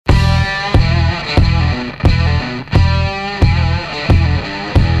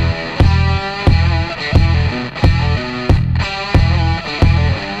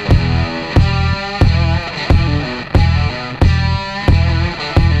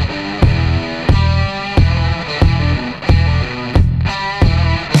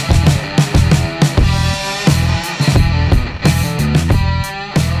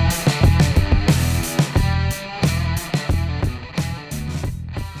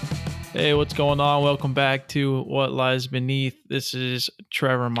Hey, what's going on? Welcome back to What Lies Beneath. This is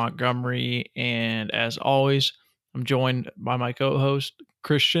Trevor Montgomery, and as always, I'm joined by my co-host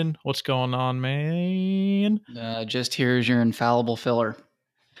Christian. What's going on, man? Just here's your infallible filler.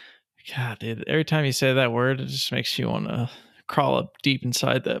 God, dude, every time you say that word, it just makes you want to crawl up deep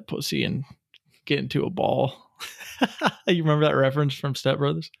inside that pussy and get into a ball. You remember that reference from Step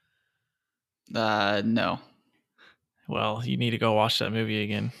Brothers? No. Well, you need to go watch that movie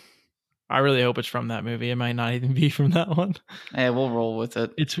again. I really hope it's from that movie. It might not even be from that one. Hey, we'll roll with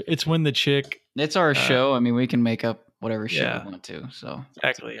it. It's when the chick, It's our uh, show. I mean, we can make up whatever shit we yeah. want to. So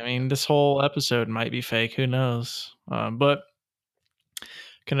Exactly. I mean, this whole episode might be fake. Who knows? But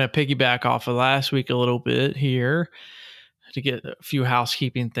gonna piggyback off of last week a little bit here to get a few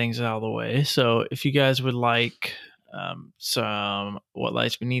housekeeping things out of the way. So, if you guys would like some What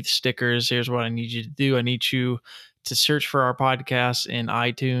Lies Beneath stickers, here's what I need you to do. I need you to search for our podcast in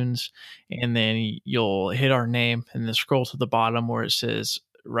iTunes, and then you'll hit our name and then scroll to the bottom where it says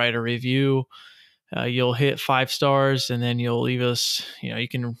write a review. You'll hit 5 stars and then you'll leave us, you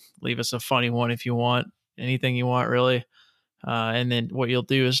can leave us a funny one if you want, anything you want, really. And then what you'll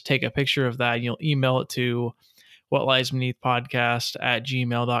do is take a picture of that and you'll email it to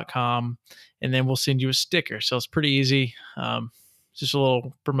whatliesbeneathpodcast@gmail.com. And then we'll send you a sticker. So it's pretty easy. Just a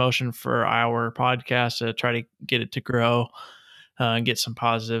little promotion for our podcast to try to get it to grow and get some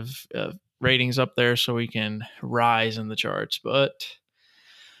positive ratings up there so we can rise in the charts. But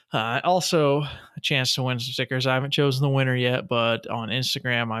also, a chance to win some stickers. I haven't chosen the winner yet, but on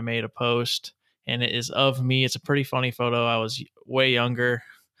Instagram, I made a post and it is of me. It's a pretty funny photo. I was way younger.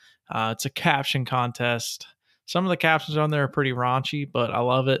 It's a caption contest. Some of the captions on there are pretty raunchy, but I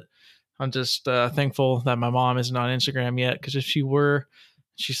love it. I'm just thankful that my mom isn't on Instagram yet, because if she were,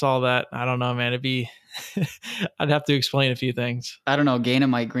 she saw that, I don't know, man, it'd be, I'd have to explain a few things. I don't know. Gaina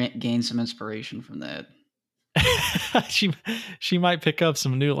might gain some inspiration from that. she she might pick up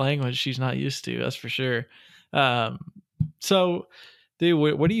some new language she's not used to. That's for sure. Um, so,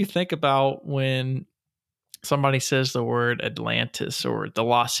 dude, what do you think about when somebody says the word Atlantis or the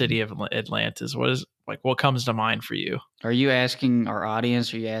lost city of Atlantis? What comes to mind for you? Are you asking our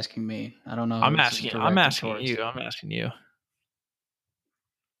audience? Or are you asking me? I don't know who I'm this is asking. I'm directed asking towards. you. I'm asking you.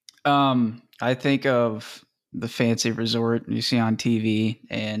 I think of the fancy resort you see on TV,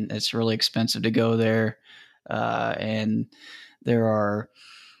 and it's really expensive to go there. And there are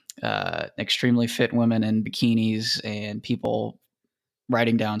extremely fit women in bikinis and people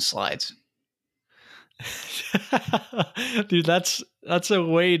riding down slides. Dude, that's a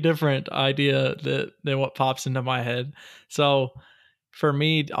way different idea than what pops into my head. So for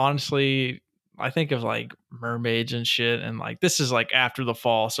me, honestly, I think of like mermaids and shit, and like this is like after the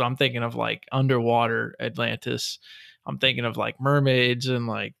fall, so I'm thinking of like underwater Atlantis. I'm thinking of like mermaids and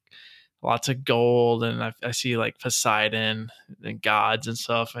like lots of gold, and I see like Poseidon and gods and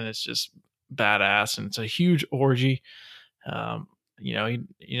stuff, and it's just badass, and it's a huge orgy. Um, you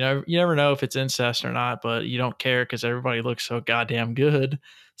never know if it's incest or not, but you don't care because everybody looks so goddamn good.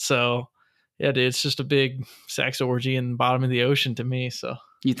 So, yeah, dude, it's just a big sex orgy in the bottom of the ocean to me. So,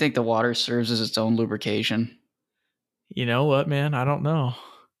 You think the water serves as its own lubrication? you know what, man? I don't know.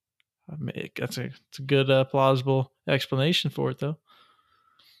 I mean, it's a good plausible explanation for it, though.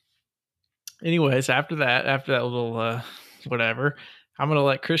 Anyways, after that little whatever, I'm gonna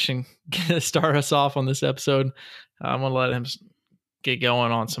let Christian start us off on this episode. I'm gonna let him get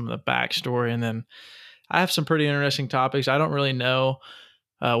going on some of the backstory, and then I have some pretty interesting topics. I don't really know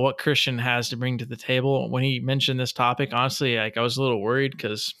what Christian has to bring to the table. When he mentioned this topic, honestly, like I was a little worried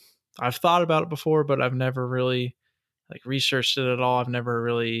because I've thought about it before, but I've never really like researched it at all. I've never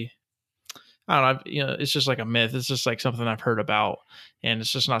really, I don't know. It's just like a myth. It's just like something I've heard about, and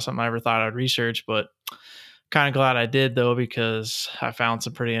it's just not something I ever thought I'd research. But kind of glad I did though, because I found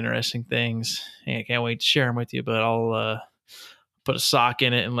some pretty interesting things, and I can't wait to share them with you. But I'll put a sock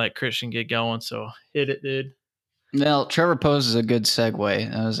in it and let Christian get going. So hit it, dude. Well, Trevor poses a good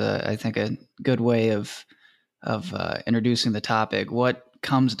segue. That was, I think, a good way of introducing the topic. What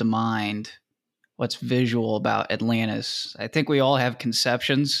comes to mind? What's visual about Atlantis? I think we all have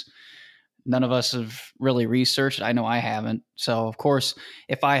conceptions. None of us have really researched. I know I haven't. So, of course,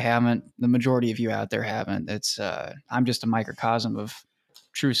 if I haven't, the majority of you out there haven't. I'm just a microcosm of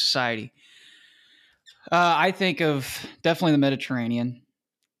true society. I think of definitely the Mediterranean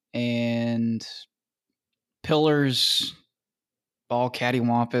and pillars all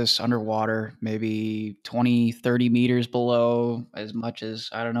cattywampus underwater, maybe 20, 30 meters below, as much as,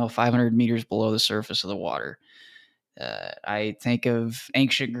 I don't know, 500 meters below the surface of the water. I think of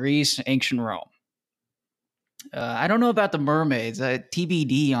ancient Greece, ancient Rome. I don't know about the mermaids.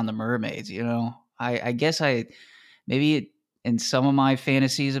 TBD on the mermaids. I guess maybe in some of my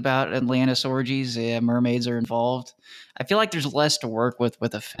fantasies about Atlantis orgies, yeah, mermaids are involved. I feel like there's less to work with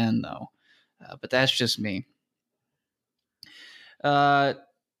a fin though, but that's just me. Uh,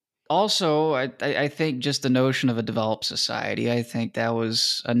 Also, I think just the notion of a developed society. I think that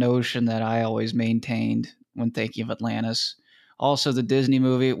was a notion that I always maintained when thinking of Atlantis. Also, the Disney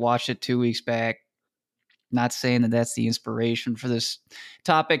movie. Watched it 2 weeks back. Not saying that that's the inspiration for this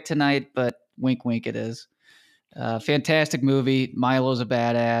topic tonight, but wink, wink, it is. Fantastic movie. Milo's a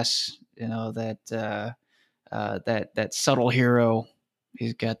badass. That subtle hero.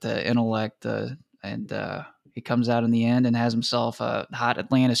 He's got the intellect, and he comes out in the end and has himself a hot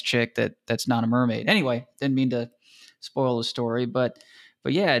Atlantis chick that's not a mermaid. Anyway, didn't mean to spoil the story, but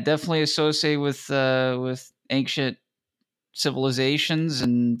yeah, definitely associated with ancient civilizations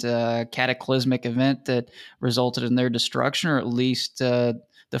and cataclysmic event that resulted in their destruction, or at least the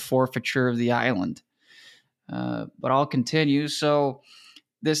forfeiture of the island. But I'll continue. So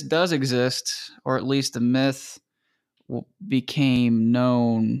this does exist, or at least the myth became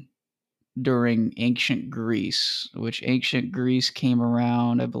known during ancient Greece, which ancient Greece came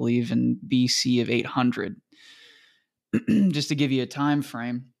around, I believe, in BC of 800. Just to give you a time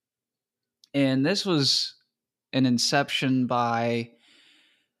frame. And this was an inception by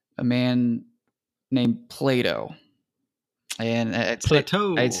a man named Plato. And I'd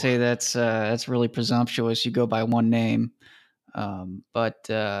Plateau. say that's really presumptuous. You go by one name, but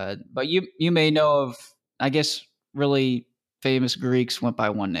you may know of, I guess, really famous Greeks went by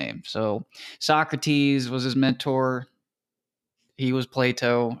one name. So Socrates was his mentor. He was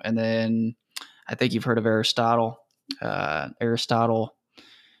Plato, and then I think you've heard of Aristotle. Aristotle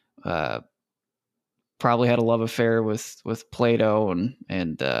uh, probably had a love affair with Plato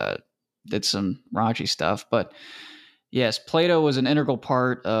and did some raunchy stuff. But yes, Plato was an integral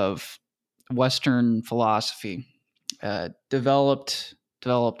part of Western philosophy. Developed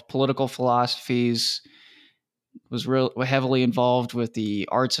political philosophies. Was real heavily involved with the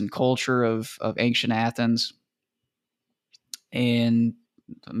arts and culture of ancient Athens and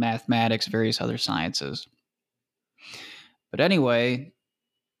mathematics, various other sciences. But anyway,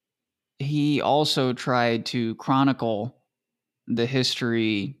 he also tried to chronicle the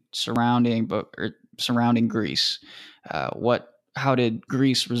history surrounding Greece. How did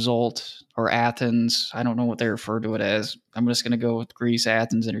Greece result, or Athens? I don't know what they refer to it as. I'm just going to go with Greece,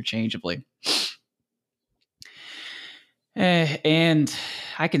 Athens interchangeably. And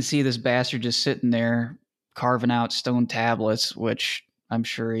I can see this bastard just sitting there carving out stone tablets, which I'm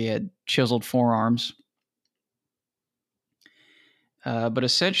sure he had chiseled forearms. But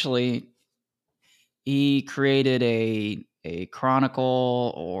essentially, he created a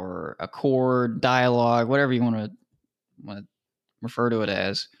chronicle or a chord dialogue, whatever you want to refer to it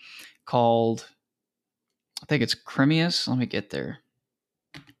as, called, I think it's Crimius. Let me get there.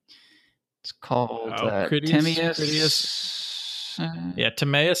 It's called Oh, Critias. Timaeus. Yeah,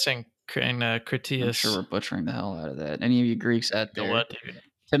 Timaeus and I'm sure Critias. we're butchering the hell out of that. Any of you Greeks out You know there? what, dude? Yeah,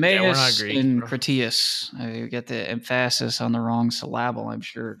 we're not Timaeus Greek, and bro. Critias. You get the emphasis on the wrong syllable, I'm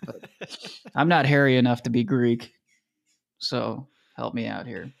sure, but I'm not hairy enough to be Greek, so help me out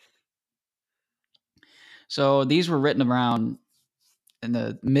here. So these were written around in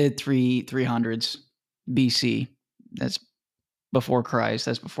the mid 300s BC. That's before Christ.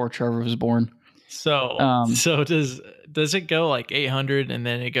 That's before Trevor was born. So Um, so does it go like 800 and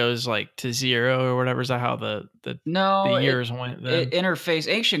then it goes like to 0 or whatever? Is that how the no, years went it then?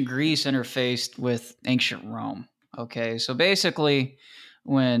 interfaced. Ancient Greece interfaced with ancient Rome. Okay, so basically,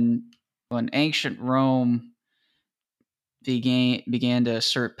 when ancient Rome began to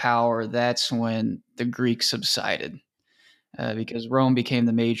assert power, that's when the Greeks subsided, because Rome became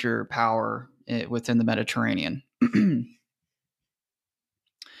the major power within the Mediterranean.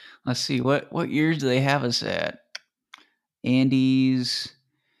 Let's see, what years do they have us at? Andes,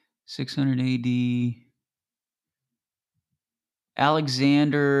 600 AD.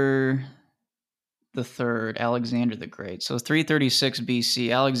 Alexander the Third, Alexander the Great. So 336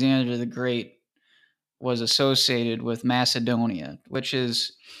 BC, Alexander the Great was associated with Macedonia, which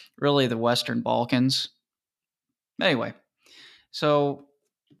is really the Western Balkans. Anyway, so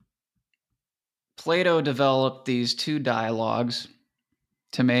Plato developed these two dialogues,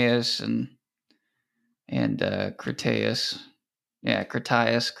 Timaeus and Critias. Yeah,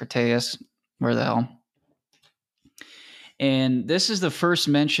 Critias, where the hell? And this is the first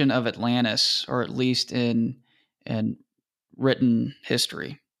mention of Atlantis, or at least in written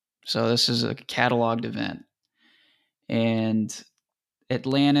history. So this is a cataloged event, and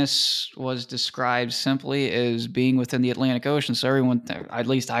Atlantis was described simply as being within the Atlantic Ocean. So everyone, at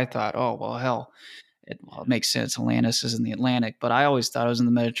least I thought, oh well, hell, it makes sense. Atlantis is in the Atlantic, but I always thought it was in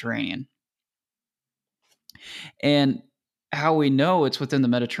the Mediterranean. And how we know it's within the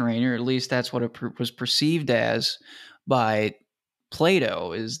Mediterranean, or at least that's what it was perceived as by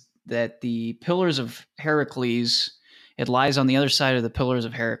Plato, is that the Pillars of Heracles, it lies on the other side of the Pillars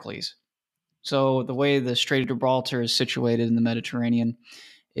of Heracles. So the way the Strait of Gibraltar is situated in the Mediterranean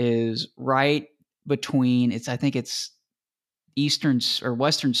is right between I think it's eastern or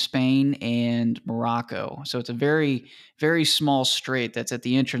western Spain and Morocco. So it's a very, very small strait that's at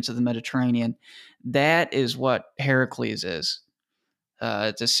the entrance of the Mediterranean. That is what Heracles is.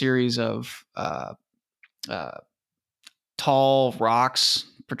 It's a series of uh, tall rocks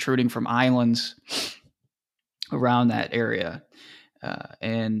protruding from islands around that area.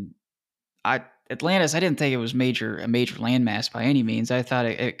 And Atlantis, I didn't think it was a major landmass by any means. I thought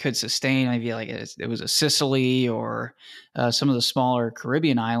it could sustain. I feel like it was a Sicily or some of the smaller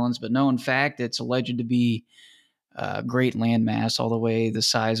Caribbean islands, but no, in fact, it's alleged to be a great landmass, all the way the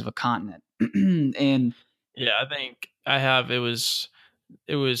size of a continent. And Yeah, I think I have it was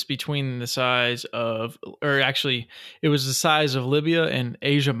between the size of, or actually it was the size of Libya and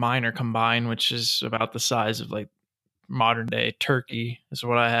Asia Minor combined, which is about the size of like modern day Turkey is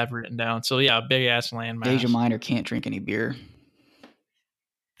what I have written down. So yeah, big ass Asia landmass. Minor can't drink any beer.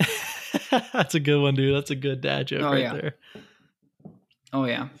 That's a good one, dude. That's a good dad joke Oh right yeah, there. oh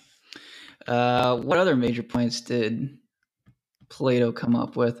yeah. What other major points did Plato come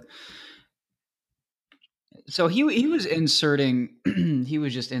up with? So he was inserting he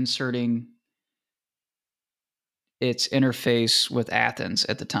was just inserting its interface with Athens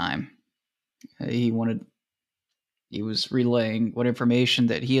at the time. He wanted he was relaying what information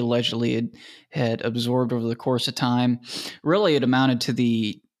that he allegedly had absorbed over the course of time. Really, it amounted to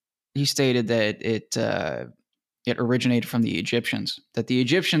he stated that it originated from the Egyptians. That the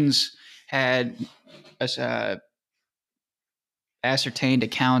Egyptians had uh, ascertained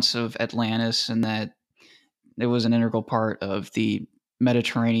accounts of Atlantis, and that it was an integral part of the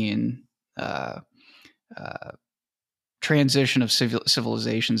Mediterranean uh, uh, transition of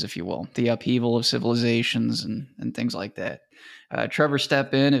civilizations, if you will, the upheaval of civilizations and things like that. Trevor,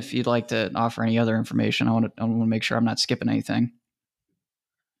 step in if you'd like to offer any other information. I want to make sure I'm not skipping anything.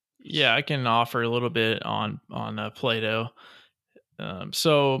 Yeah, I can offer a little bit on Plato.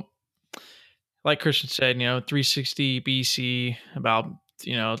 So, like Christian said, 360 BC, about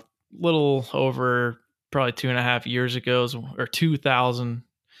little over probably 2.5 years ago, or 2,000,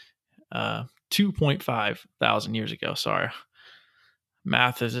 2.5 thousand years ago. Sorry,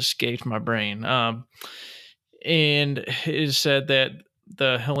 math has escaped my brain. And it is said that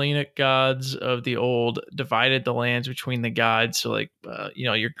the Hellenic gods of the old divided the lands between the gods. So, like,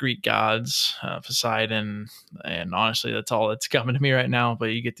 your Greek gods, Poseidon, and honestly, that's all that's coming to me right now. But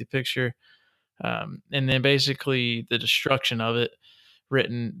you get the picture. And then basically the destruction of it.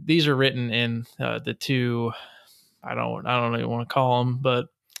 These are written in the two. I don't even want to call them, but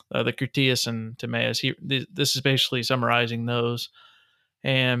the Critias and Timaeus. This is basically summarizing those.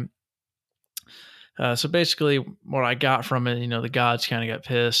 And so basically, what I got from it, the gods kind of got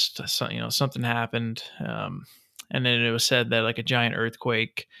pissed. So, something happened, and then it was said that like a giant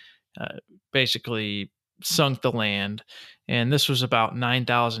earthquake basically sunk the land, and this was about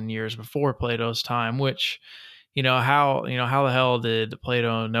 9,000 years before Plato's time. Which, how the hell did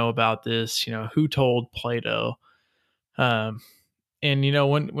Plato know about this? Who told Plato? Um, and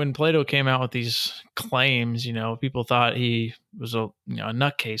when Plato came out with these claims, people thought he was a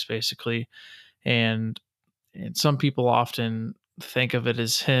nutcase basically, and some people often think of it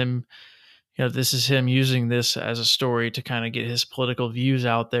as him, this is him using this as a story to kind of get his political views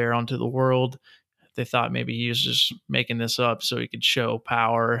out there onto the world. They thought maybe he was just making this up so he could show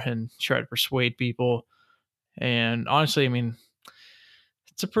power and try to persuade people. And honestly, I mean,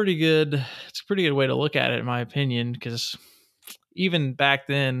 it's a pretty good way to look at it, in my opinion, because even back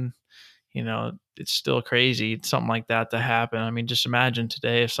then, it's still crazy something like that to happen. I mean, just imagine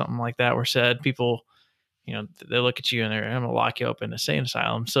today if something like that were said, people, they look at you and they're going to lock you up in a sane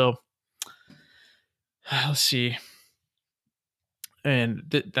asylum. So let's see. And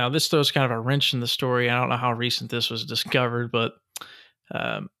now this throws kind of a wrench in the story. I don't know how recent this was discovered, but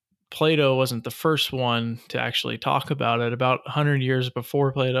um, Plato wasn't the first one to actually talk about it. About 100 years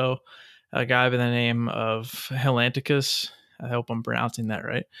before Plato, a guy by the name of Helanticus, I hope I'm pronouncing that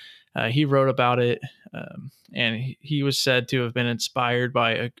right, he wrote about it, and he was said to have been inspired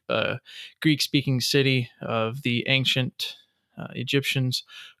by a Greek speaking city of the ancient Egyptians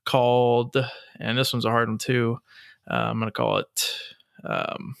called, and this one's a hard one too, I'm going to call it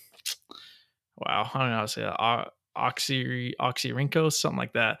Um, wow, I don't know how to say that. Oxyrhynchus, something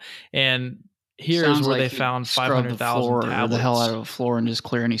like that. And here's Sounds where like they he'd found scrub the 500,000 floor or the hell out tablets. of a floor and just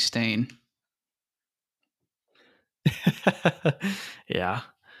clear any stain. Yeah.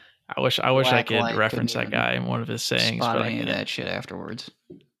 I wish I Black could light couldn't reference that even guy in one of his sayings, spot but I any of can't. that shit afterwards.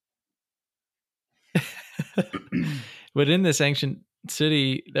 But in this ancient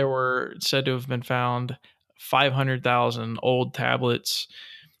city, there were said to have been found 500,000 old tablets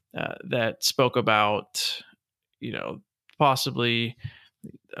that spoke about, you know, possibly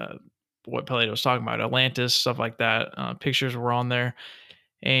uh, what Plato was talking about, Atlantis, stuff like that. Pictures were on there.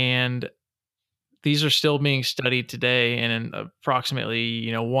 And these are still being studied today, and in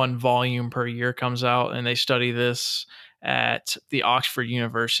approximately, one volume per year comes out, and they study this at the Oxford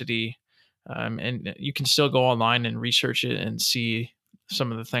University. And you can still go online and research it and see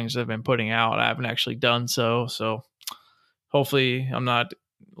some of the things they've been putting out. I haven't actually done so hopefully I'm not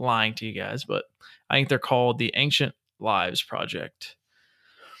lying to you guys, but I think they're called the Ancient Lives Project.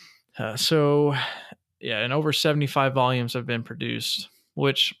 So yeah, and over 75 volumes have been produced,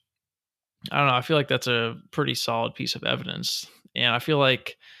 which I don't know. I feel like that's a pretty solid piece of evidence. And I feel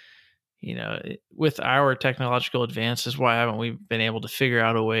like, with our technological advances, why haven't we been able to figure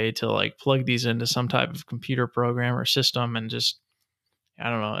out a way to like plug these into some type of computer program or system and just,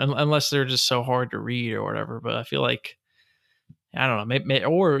 I don't know, unless they're just so hard to read or whatever. But I feel like, I don't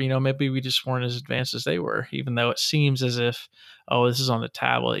know, maybe we just weren't as advanced as they were, even though it seems as if, oh, this is on the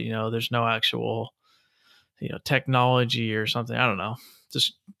tablet, there's no actual, technology or something. I don't know.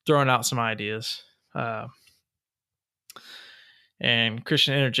 Just throwing out some ideas. Uh, and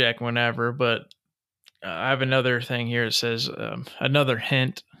Christian interject whenever, but I have another thing here. It says another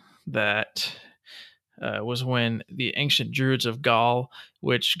hint that was when the ancient Druids of Gaul,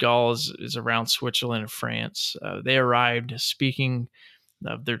 which Gaul is around Switzerland and France, they arrived speaking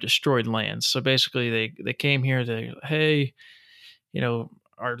of their destroyed lands. So basically, they came here. Hey,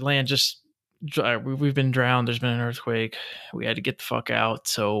 our land just we've been drowned. There's been an earthquake. We had to get the fuck out,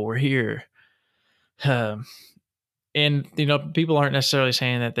 so we're here. Um, and people aren't necessarily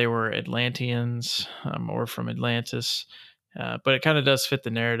saying that they were Atlanteans or from Atlantis, but it kind of does fit the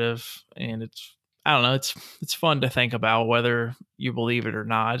narrative, and it's, I don't know, it's fun to think about whether you believe it or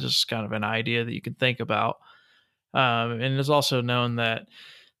not. It's just kind of an idea that you can think about. And it's also known that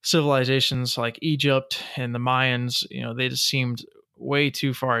civilizations like Egypt and the Mayans, they just seemed way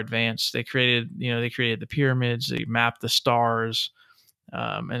too far advanced. They created the pyramids, they mapped the stars,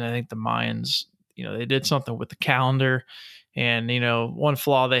 and I think the Mayans, they did something with the calendar. And one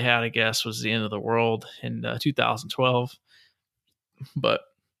flaw they had, I guess, was the end of the world in 2012. But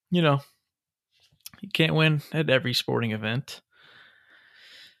you know, you can't win at every sporting event.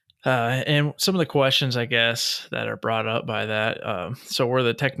 And some of the questions, I guess, that are brought up by that. So, were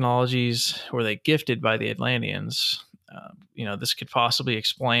they gifted by the Atlanteans? This could possibly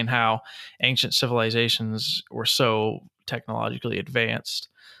explain how ancient civilizations were so technologically advanced.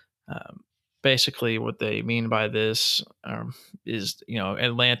 Um, Basically, what they mean by this is,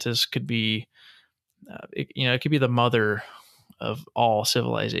 Atlantis could be, it could be the mother of all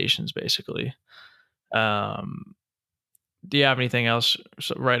civilizations, basically. Um, do you have anything else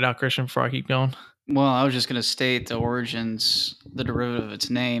right now, Christian, before I keep going? Well, I was just going to state the origins, the derivative of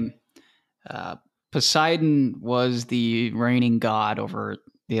its name. Uh, Poseidon was the reigning god over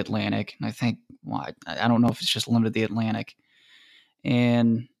the Atlantic, and I think, well, I don't know if it's just limited to the Atlantic.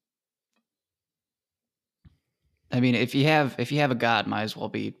 And I mean, if you have a god, might as well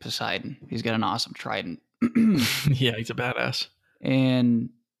be Poseidon. He's got an awesome trident, Yeah, he's a badass.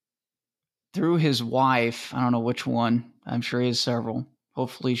 and through his wife, I don't know which one. I'm sure he has several.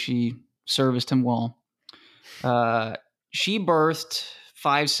 Hopefully, she serviced him well. Uh, she birthed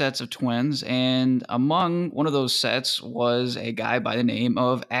 5 sets of twins, and among one of those sets was a guy by the name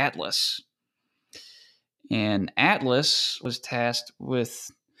of Atlas. And Atlas was tasked with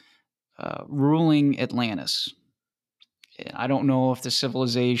ruling Atlantis. And I don't know if the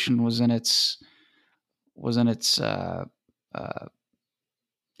civilization was in its uh,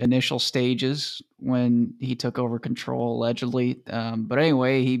 initial stages when he took over control, allegedly. But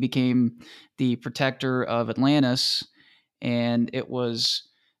anyway, he became the protector of Atlantis, and it was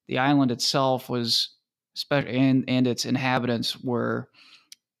the island itself was special, and its inhabitants were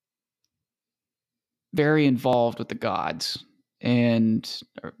very involved with the gods and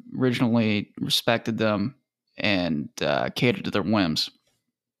originally respected them and catered to their whims.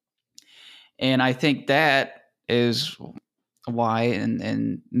 And I think that is why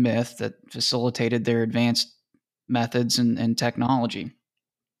and myth that facilitated their advanced methods and technology.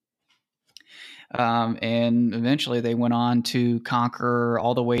 And eventually they went on to conquer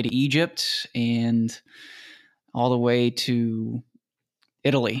all the way to Egypt and all the way to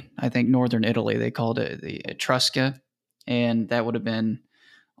Italy. I think northern Italy. They called it the Etrusca, and that would have been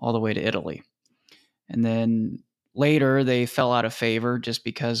all the way to Italy. And then later they fell out of favor just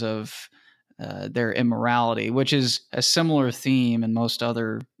because of their immorality, which is a similar theme in most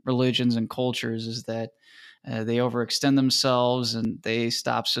other religions and cultures, is that they overextend themselves and they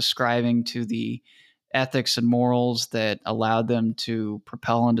stop subscribing to the ethics and morals that allowed them to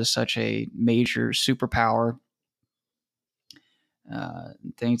propel into such a major superpower,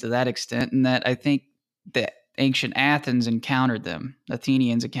 things to that extent. And that I think that ancient Athens encountered them,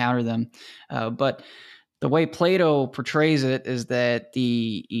 Athenians encountered them. But the way Plato portrays it is that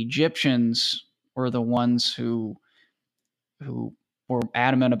the Egyptians were the ones who were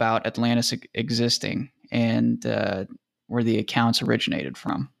adamant about Atlantis existing and where the accounts originated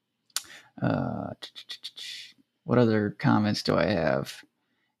from. Uh, what other comments do I have?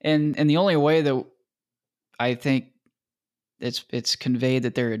 And the only way that I think it's conveyed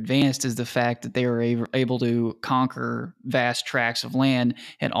that they're advanced is the fact that they were able to conquer vast tracts of land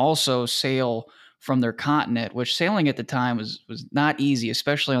and also sail from their continent, which sailing at the time was not easy,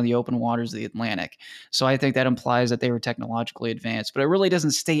 especially on the open waters of the Atlantic. So I think that implies that they were technologically advanced, but it really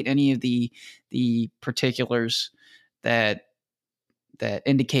doesn't state any of the particulars that that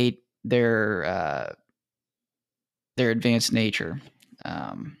indicate their advanced nature.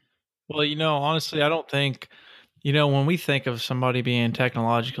 Um, Well, honestly, I don't think, when we think of somebody being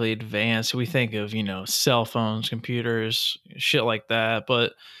technologically advanced, we think of, cell phones, computers, shit like that.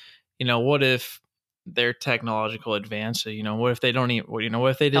 But, what if they're technological advanced? So, what if they don't even,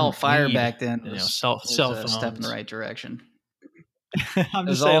 what if they Hell, didn't fire need, back then was cell a step in the phones? right direction. I'm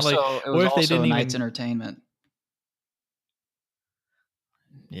just saying, like, It what was if they also a didn't night's even, entertainment.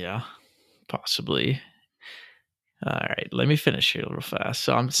 yeah, possibly. All right, let me finish here real fast.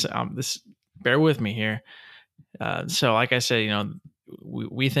 So I'm this, bear with me here. So, like I said,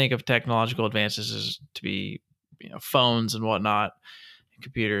 we think of technological advances as to be, phones and whatnot,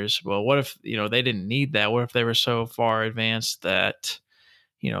 computers. Well, what if they didn't need that? What if they were so far advanced that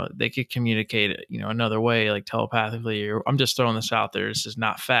they could communicate another way, like telepathically? Or I'm just throwing this out there. This is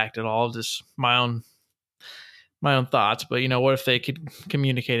not fact at all. Just my own thoughts. But what if they could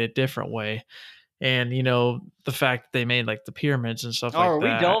communicate a different way? And the fact that they made like the pyramids and stuff Oh, like that, Are we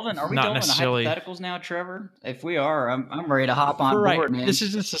not delving into necessarily hypotheticals now, Trevor? If we are, I'm ready to hop on for right. board, This man.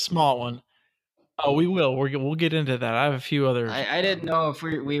 is just a small one. Oh, we will. We'll get into that. I have a few others. I didn't know if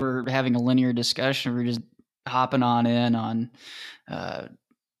we were having a linear discussion or we are just hopping on in on uh,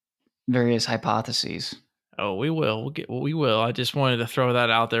 various hypotheses. Oh, we will. We will. I just wanted to throw that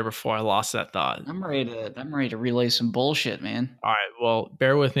out there before I lost that thought. I'm ready to relay some bullshit, man. All right. Well,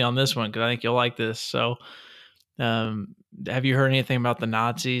 bear with me on this one because I think you'll like this. So, have you heard anything about the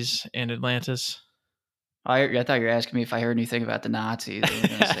Nazis in Atlantis? I thought you were asking me if I heard anything about the Nazis. I was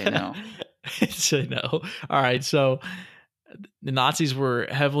going to say no. Say no. All right. So, the Nazis were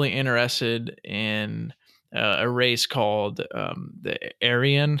heavily interested in a race called the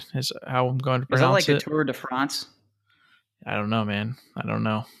Aryan, is how I'm going to Is that like pronounce the it. Tour de France, I don't know, man. I don't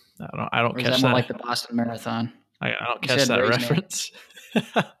know. I don't or is that catch more that. like the Boston Marathon? I don't You catch said that race, man. reference.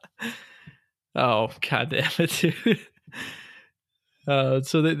 Oh, god damn it, dude.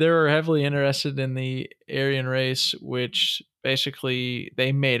 So they were heavily interested in the Aryan race, which basically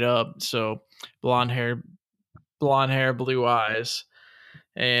they made up. So blonde hair, blue eyes,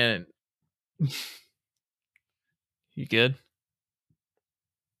 and you good?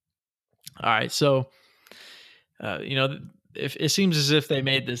 All right. So, if it seems as if they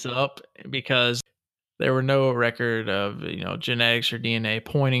made this up because there were no record of genetics or DNA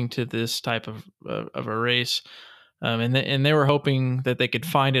pointing to this type of a race, and they were hoping that they could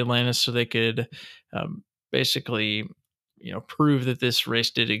find Atlantis so they could basically prove that this race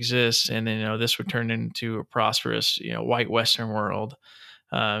did exist, and then this would turn into a prosperous white Western world.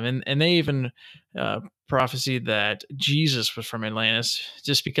 And they even prophesied that Jesus was from Atlantis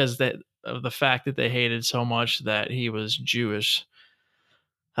just because that of the fact that they hated so much that he was Jewish.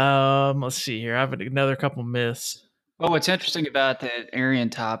 Let's see here. I have another couple myths. Well, what's interesting about the Aryan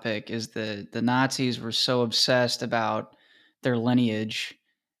topic is the Nazis were so obsessed about their lineage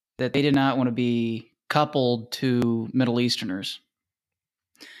that they did not want to be coupled to Middle Easterners.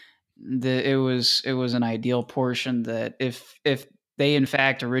 It was an ideal portion that if they in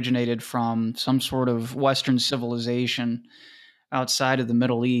fact originated from some sort of Western civilization outside of the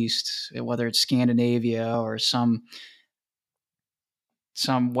Middle East, whether it's Scandinavia or some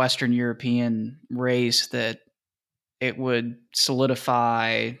Western European race, that it would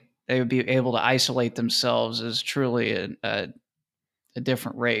solidify they would be able to isolate themselves as truly a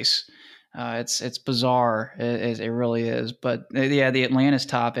different race. It's bizarre, it really is. But yeah, the Atlantis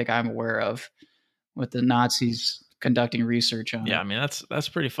topic I'm aware of, with the Nazis conducting research on Yeah, it. I mean that's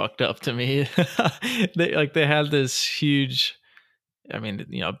pretty fucked up to me. They had this huge, I mean,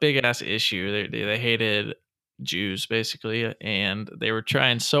 big ass issue. They hated Jews basically, and they were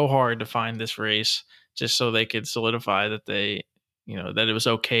trying so hard to find this race just so they could solidify that that it was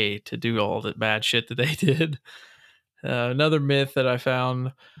okay to do all the bad shit that they did. Another myth that I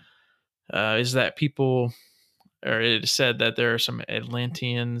found is that people, or it is said that there are some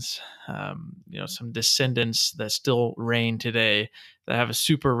Atlanteans, some descendants that still reign today that have a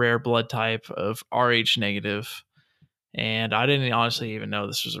super rare blood type of Rh negative. And I didn't honestly even know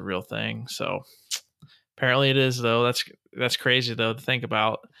this was a real thing. So apparently it is, though. That's crazy though to think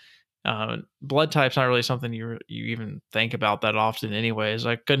about. Blood type's not really something you even think about that often, anyways.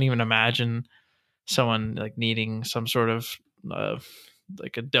 I couldn't even imagine someone like needing some sort of uh,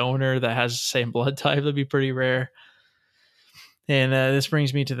 like a donor that has the same blood type. That'd be pretty rare. And this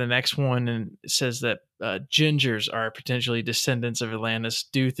brings me to the next one, and it says that gingers are potentially descendants of Atlantis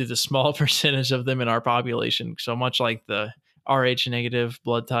due to the small percentage of them in our population. So much like the Rh negative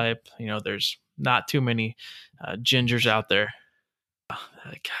blood type, there's not too many gingers out there.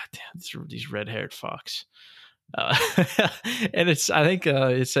 God damn, these red haired fucks. Uh, and I think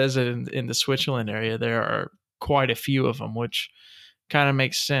it says in the Switzerland area, there are quite a few of them, which kind of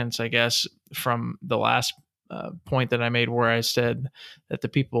makes sense, I guess, from the last point that I made where I said that the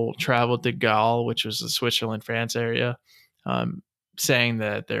people traveled to Gaul, which was the Switzerland, France area, um, saying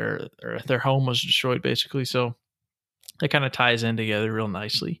that their home was destroyed, basically. So it kind of ties in together real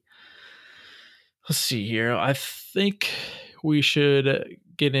nicely. Let's see here. I think we should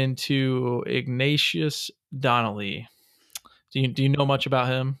get into Ignatius Donnelly. Do you know much about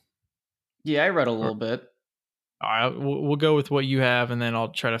him? Yeah, I read a Or little bit. all right, we'll go with what you have, and then I'll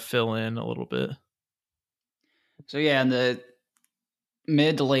try to fill in a little bit. So yeah, in the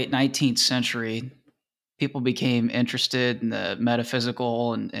mid to late 19th century, people became interested in the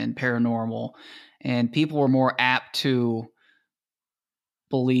metaphysical and paranormal, and people were more apt to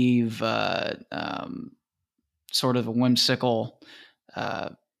believe sort of a whimsical uh,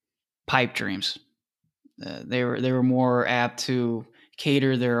 pipe dreams. They were more apt to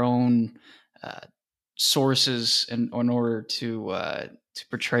cater their own uh, sources in order to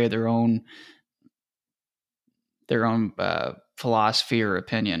portray their own philosophy or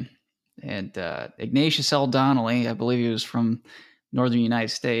opinion. And Ignatius L. Donnelly, I believe he was from northern United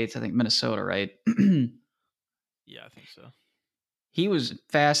States, I think Minnesota, right? Yeah, I think so. He was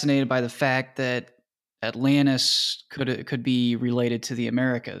fascinated by the fact that Atlantis could be related to the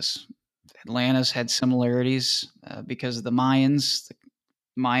Americas. Atlantis had similarities because of the Mayans. The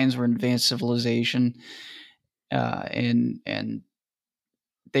Mayans were an advanced civilization, and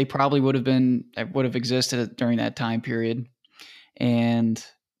they probably would have existed during that time period. And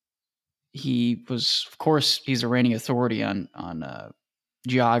he was, of course, he's a reigning authority on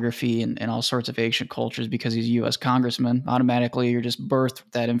geography and all sorts of ancient cultures because he's a U.S. congressman. Automatically, you're just birthed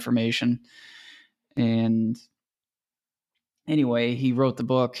with that information. And anyway, he wrote the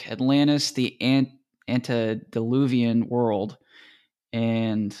book Atlantis, the Antediluvian World,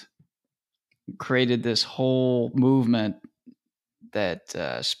 and created this whole movement that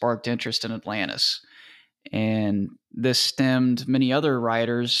sparked interest in Atlantis. And this stemmed many other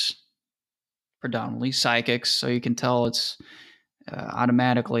writers, predominantly psychics. So you can tell it's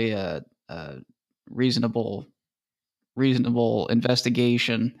automatically a reasonable reasonable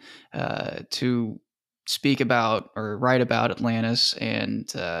investigation to speak about or write about Atlantis and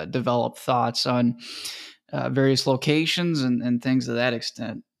develop thoughts on various locations and things of that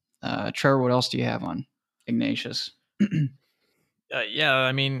extent. Trevor, what else do you have on Ignatius? Yeah,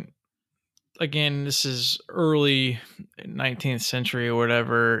 I mean, again, this is early 19th century or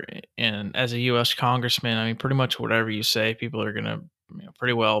whatever, and as a U.S. congressman, I mean, pretty much whatever you say, people are gonna,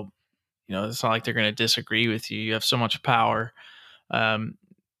 pretty well, it's not like they're gonna disagree with you. You have so much power, um,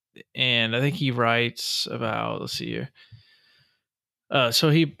 and I think he writes about. Let's see here. So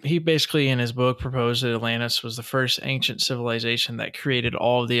he basically in his book proposed that Atlantis was the first ancient civilization that created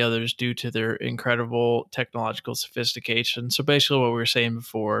all of the others due to their incredible technological sophistication. So basically, what we were saying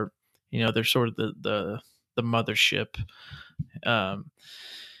before, they're sort of the mothership. Um,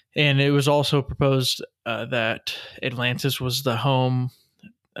 and it was also proposed that Atlantis was the home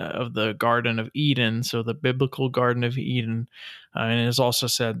of the Garden of Eden, so the biblical Garden of Eden. And it is also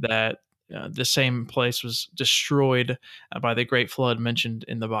said that the same place was destroyed by the great flood mentioned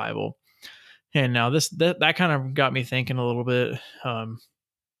in the Bible. And now that kind of got me thinking a little bit.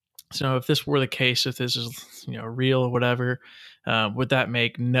 So if this were the case, if this is real or whatever, would that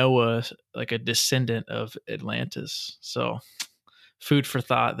make Noah like a descendant of Atlantis? So food for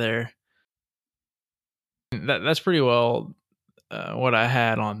thought there. That's pretty well what I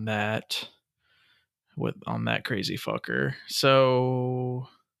had on that on that crazy fucker. So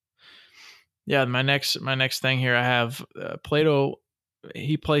yeah, my next thing here I have Plato.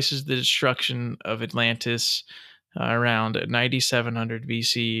 He places the destruction of Atlantis around 9700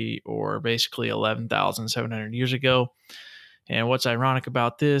 BC, or basically 11,700 years ago. And what's ironic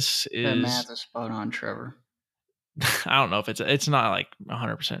about this That is math is spot on, Trevor. I don't know if it's not like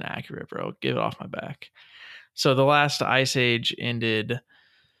 100% accurate, bro. Get it off my back. So the last ice age ended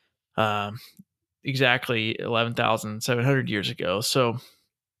um, exactly 11,700 years ago. So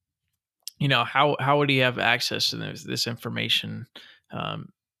how would he have access to this information? Um,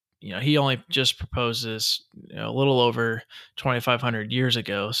 he only just proposed this a little over 2,500 years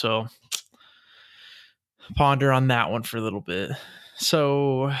ago. So ponder on that one for a little bit.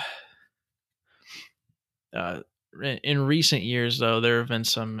 So uh, in recent years, though, there have been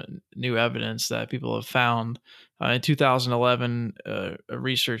some new evidence that people have found. In 2011, a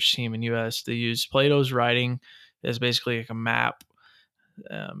research team in U.S. they used Plato's writing as basically like a map,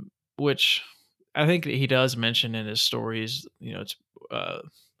 which I think that he does mention in his stories. It's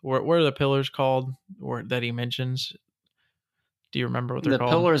what are the pillars called, or that he mentions? Do you remember what they're The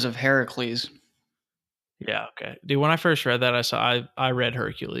called? Pillars of Heracles. Yeah, okay, dude. When I first read that, I read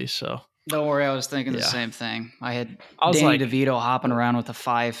Hercules, so Don't worry, I was thinking the yeah, same thing. I had I was Danny like, DeVito hopping around with a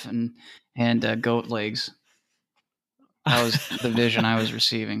fife and goat legs. That was the vision I was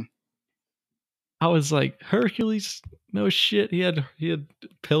receiving. I was like, Hercules, no shit. He had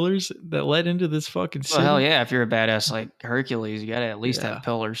pillars that led into this fucking Well, hell city. yeah! If you're a badass like Hercules, you gotta at least have Yeah.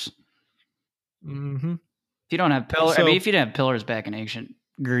 pillars. Hmm. If you don't have pillars, I mean, So if you didn't have pillars back in ancient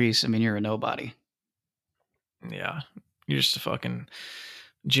Greece, I mean, you're a nobody. yeah, you're just a fucking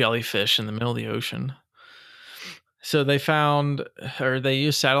jellyfish in the middle of the ocean. So they found, or they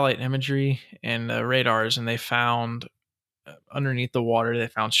used satellite imagery and radars, and they found underneath the water, they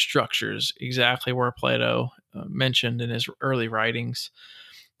found structures exactly where Plato mentioned in his early writings.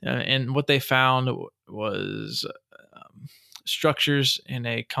 And what they found was structures in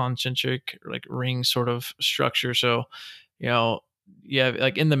a concentric, like ring sort of structure. So, you know, yeah,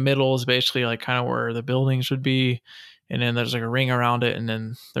 like in the middle is basically like kind of where the buildings would be. And then there's like a ring around it. And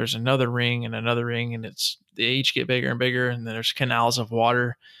then there's another ring and another ring. And they each get bigger and bigger. And then there's canals of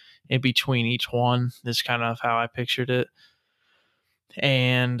water in between each one. This is kind of how I pictured it.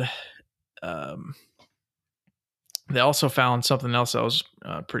 And um, they also found something else that was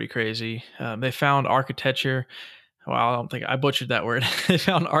pretty crazy. They found architecture. Well, I don't think I butchered that word. They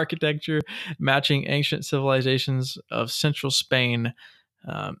found architecture matching ancient civilizations of central Spain.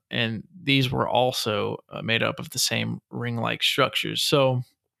 And these were also made up of the same ring like structures. So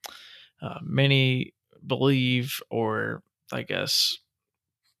many believe, or I guess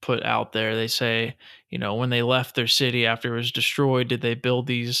put out there, they say, when they left their city after it was destroyed, did they build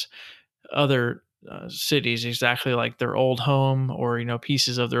these other cities exactly like their old home, or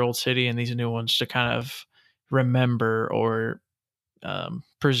pieces of their old city, and these new ones to kind of remember or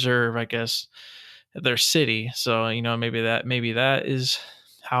preserve, I guess, their city. So maybe that is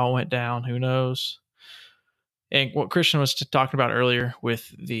how it went down. Who knows? And what Christian was talking about earlier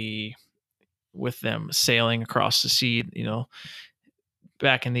with them sailing across the sea,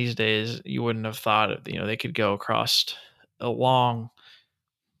 back in these days, you wouldn't have thought they could go across a long,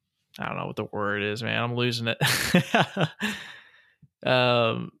 I don't know what the word is, man. I'm losing it.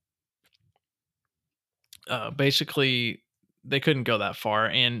 um, Basically, they couldn't go that far,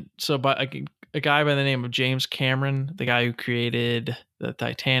 and so, but a guy by the name of James Cameron, the guy who created the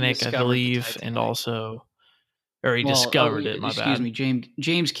Titanic, I Discovered the believe, and Titanic. also, or he Well, discovered it. My excuse bad. me,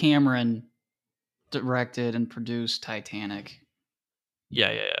 James Cameron directed and produced Titanic.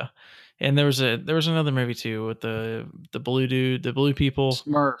 Yeah, yeah, yeah. And there was another movie too with the blue dude, the blue people.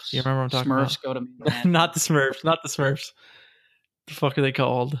 You Smurfs. remember what I'm talking about? Smurfs go to Manhattan. Not the Smurfs. Not the Smurfs. The fuck are they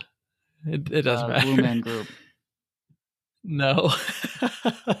called? It doesn't The Blue matter. Man Group. No.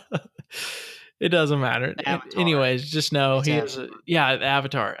 It doesn't matter. Avatar. Anyways, just know It's he has Avatar.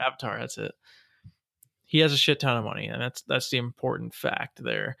 Avatar. Avatar, that's it. He has a shit ton of money, and that's the important fact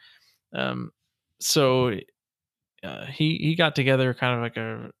there. Um, so he got together kind of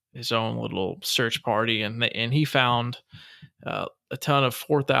like his own little search party, and he found a ton of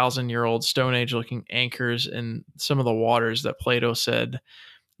 4,000-year-old Stone Age looking anchors in some of the waters that Plato said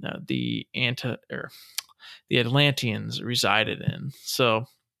the Atlanteans resided in. So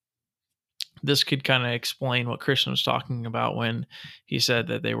this could kind of explain what Christian was talking about when he said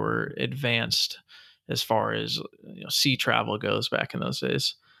that they were advanced as far as sea travel goes back in those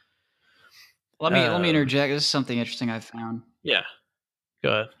days. Let me Um, interject. This is something interesting I found. yeah,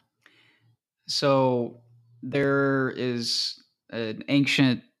 go ahead. So there is an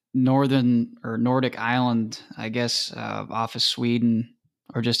ancient northern or Nordic island, I guess, off of Sweden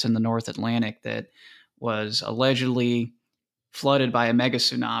or just in the North Atlantic that was allegedly flooded by a mega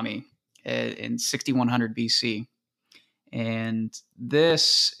tsunami in 6100 BC. And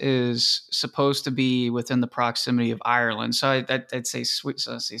this is supposed to be within the proximity of Ireland. So I'd say So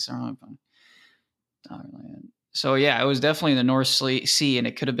let's see, Ireland. So yeah, it was definitely in the North Sea, and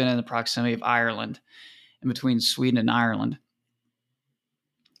it could have been in the proximity of Ireland, in between Sweden and Ireland,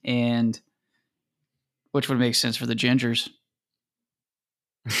 and which would make sense for the gingers.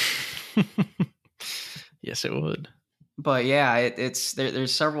 Yes, it would. But yeah, it's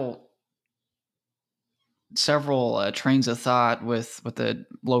there's several trains of thought with the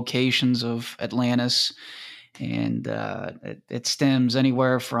locations of Atlantis, and it stems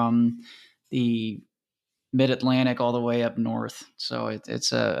anywhere from the mid Atlantic all the way up north. So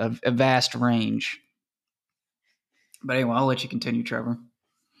it's a vast range. But anyway, I'll let you continue, Trevor.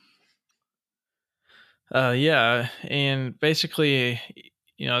 Yeah, and basically,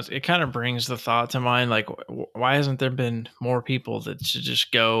 it kind of brings the thought to mind, like, why hasn't there been more people that should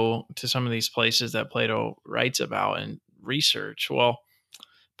just go to some of these places that Plato writes about and research? Well,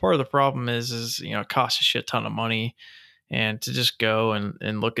 part of the problem is it costs a shit ton of money, and to just go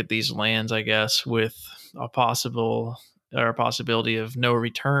and look at these lands, I guess, with a possibility of no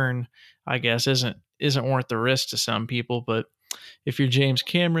return, I guess, isn't worth the risk to some people. But if you're James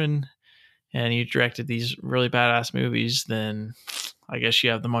Cameron and you directed these really badass movies, then I guess you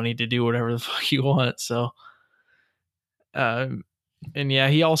have the money to do whatever the fuck you want. So, um, and yeah,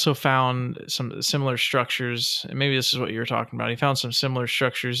 he also found some similar structures. And maybe this is what you were talking about. He found some similar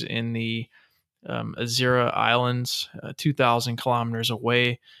structures in the Azira Islands, 2,000 kilometers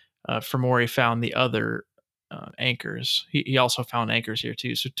away from where he found the other anchors. He also found anchors here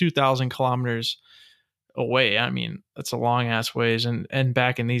too. So 2,000 kilometers away. I mean, that's a long ass ways. And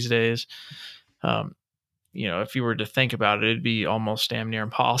back in these days, um, if you were to think about it, it'd be almost damn near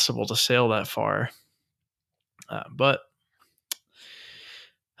impossible to sail that far. But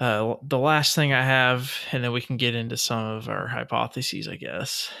the last thing I have, and then we can get into some of our hypotheses, I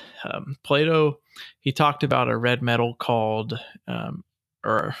guess. Plato, he talked about a red metal called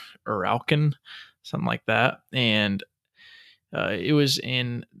Uralkin, something like that, and it was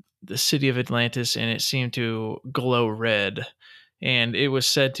in the city of Atlantis, and it seemed to glow red. And it was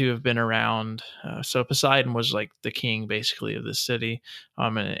said to have been around. So Poseidon was like the king, basically, of the city,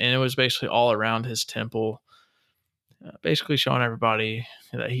 and it was basically all around his temple, basically showing everybody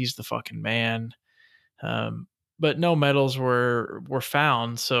that he's the fucking man. Um, but no metals were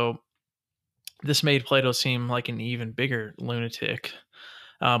found, so this made Plato seem like an even bigger lunatic.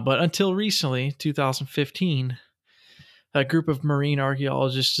 But until recently, 2015, a group of marine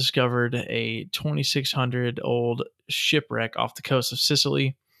archaeologists discovered a 2600 old shipwreck off the coast of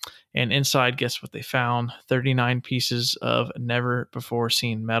Sicily. And inside, guess what they found? 39 pieces of never before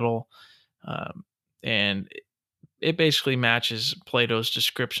seen metal. Um, and it basically matches Plato's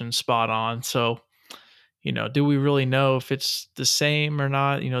description spot on. So, do we really know if it's the same or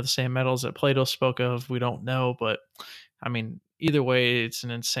not? The same metals that Plato spoke of, we don't know. But I mean, either way, it's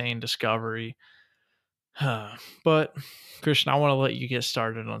an insane discovery. But Christian, I want to let you get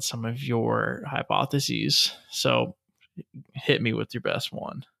started on some of your hypotheses. So hit me with your best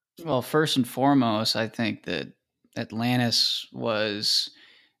one. Well, first and foremost, I think that Atlantis was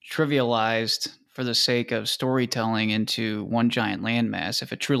trivialized for the sake of storytelling into one giant landmass,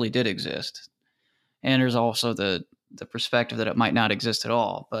 if it truly did exist. And there's also the perspective that it might not exist at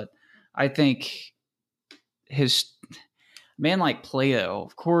all. But I think his man like Plato,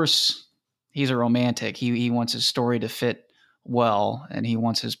 of course, he's a romantic. He wants his story to fit well, and he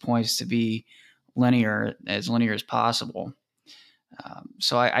wants his points to be linear as possible.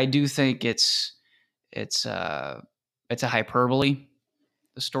 So I do think it's uh, it's a hyperbole,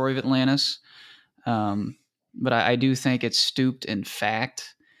 the story of Atlantis, but I do think it's stooped in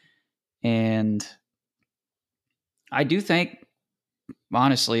fact, and I do think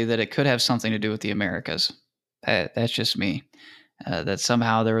honestly that it could have something to do with the Americas. That's just me. That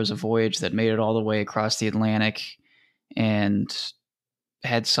somehow there was a voyage that made it all the way across the Atlantic and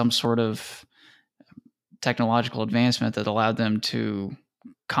had some sort of technological advancement that allowed them to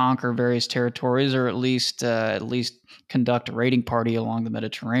conquer various territories, or at least conduct a raiding party along the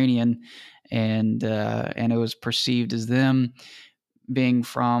Mediterranean, and it was perceived as them being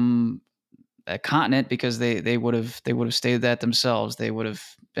from a continent because they would have stated that themselves. They would have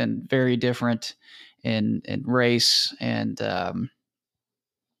been very different in race and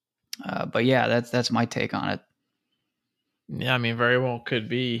but yeah, that's my take on it. Yeah, I mean, very well could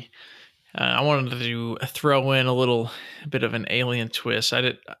be. I wanted to throw in a little bit of an alien twist. I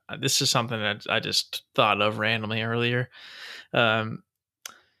did. This is something that I just thought of randomly earlier. Um,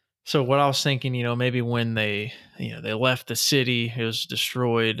 so what I was thinking, maybe when they left the city, it was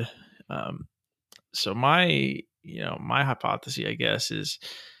destroyed. Um, so my hypothesis, I guess, is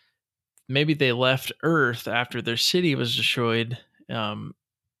maybe they left Earth after their city was destroyed. Um,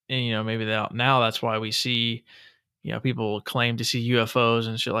 and maybe now that's why we see people claim to see UFOs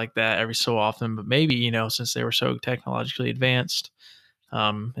and shit like that every so often. But maybe, since they were so technologically advanced,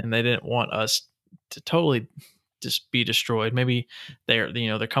 and they didn't want us to totally just be destroyed, maybe they're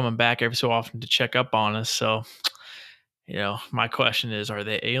coming back every so often to check up on us. So, my question is, are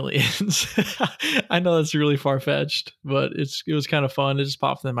they aliens? I know that's really far fetched, but it was kind of fun. It just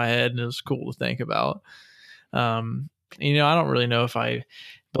popped in my head and it was cool to think about. Um, I don't really know if I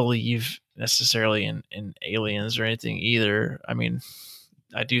believe necessarily in aliens or anything either. I mean,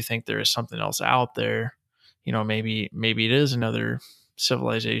 I do think there is something else out there. Maybe it is another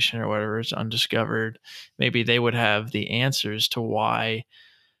civilization or whatever. It's undiscovered. Maybe they would have the answers to why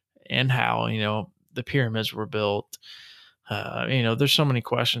and how the pyramids were built. There's so many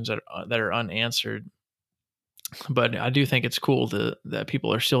questions that are unanswered. But I do think it's cool that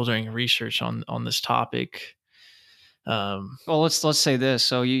people are still doing research on this topic. Well, let's say this.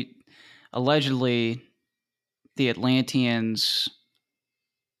 So you allegedly the Atlanteans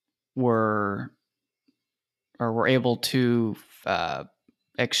were were able to uh,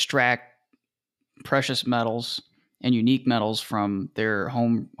 extract precious metals and unique metals from their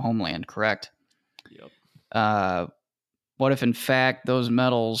homeland, correct? Yep. Uh, what if in fact those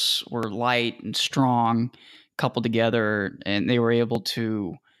metals were light and strong, coupled together, and they were able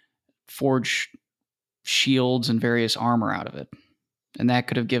to forge shields and various armor out of it? And that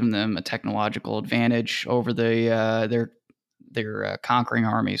could have given them a technological advantage over their conquering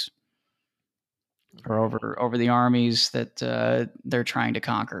armies, or Very well. over the armies that they're trying to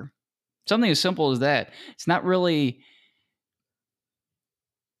conquer. Something as simple as that. It's not really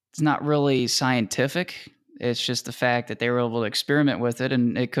scientific. It's just the fact that they were able to experiment with it,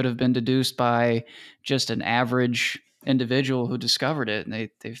 and it could have been deduced by just an average individual who discovered it. And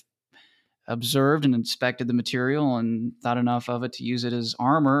they've observed and inspected the material and thought enough of it to use it as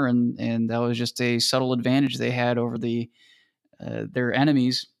armor, and that was just a subtle advantage they had over their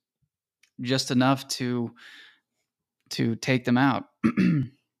enemies, just enough to take them out.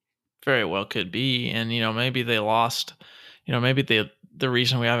 Very well could be, and maybe they lost. Maybe the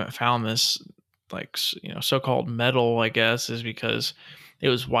reason we haven't found this like so-called metal, I guess, is because it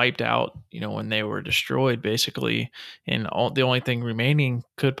was wiped out. When they were destroyed, basically, and the only thing remaining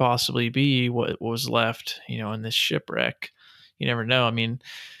could possibly be what was left. In this shipwreck. You never know. I mean,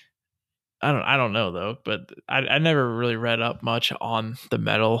 I don't know though, but I never really read up much on the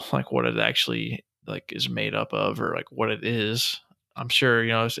metal, like what it actually like is made up of or like what it is. I'm sure,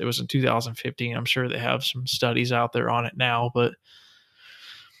 it was in 2015. I'm sure they have some studies out there on it now, but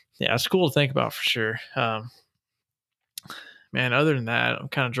yeah, it's cool to think about for sure. Man, other than that, I'm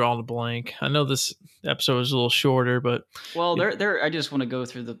kind of drawing a blank. I know this episode is a little shorter, but Well, it, there. I just want to go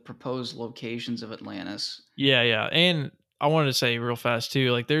through the proposed locations of Atlantis. yeah, yeah. And I wanted to say real fast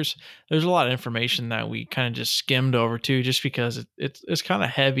too, like there's a lot of information that we kind of just skimmed over too, just because it's kind of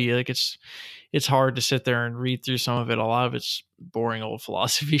heavy. Like it's hard to sit there and read through some of it. A lot of it's boring old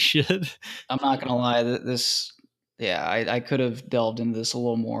philosophy shit. I'm not gonna lie, this, yeah, I could have delved into this a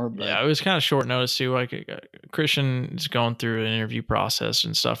little more, Yeah, but it was kind of short notice too. Like Christian is going through an interview process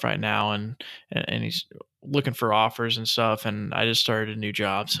and stuff right now, and he's looking for offers and stuff. And I just started a new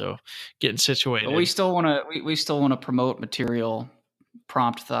job, so getting we situated. still want to we still want to promote material,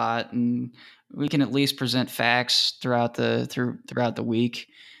 prompt thought, and we can at least present facts throughout the week,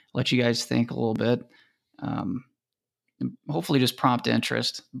 let you guys think a little bit. Um, Hopefully just prompt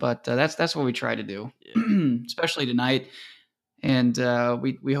interest, but that's what we try to do, Yeah, especially tonight. And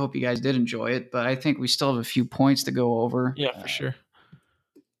we hope you guys did enjoy it, but I think we still have a few points to go over. yeah, for sure.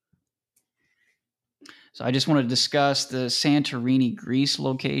 So I just want to discuss the Santorini, Greece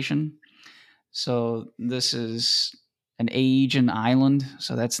location. So this is an Aegean island.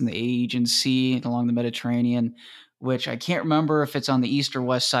 So that's in the Aegean Sea along the Mediterranean, which I can't remember if it's on the east or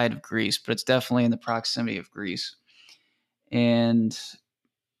west side of Greece, but it's definitely in the proximity of Greece. And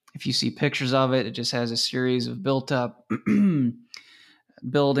if you see pictures of it, it just has a series of built up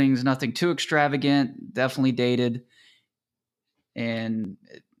buildings, nothing too extravagant, definitely dated. And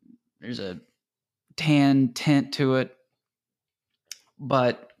there's a tan tint to it.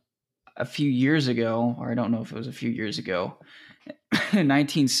 But a few years ago, or I don't know if it was a few years ago, in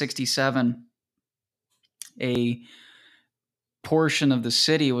 1967, a portion of the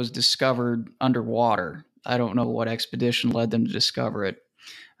city was discovered underwater. I don't know what expedition led them to discover it,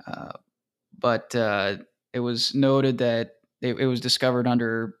 uh, but it was noted that it was discovered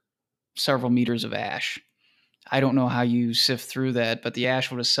under several meters of ash. I don't know how you sift through that, but the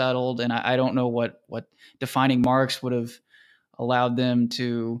ash would have settled, and I don't know what defining marks would have allowed them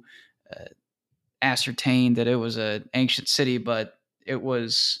to uh, ascertain that it was an ancient city, but it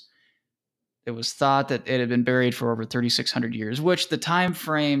was it was thought that it had been buried for over 3,600 years, which the time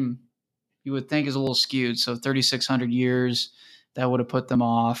frame you would think is a little skewed. So 3,600 years, that would have put them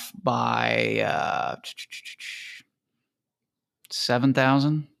off by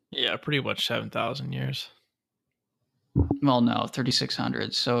 7,000. Yeah, pretty much 7,000 years. Well, no,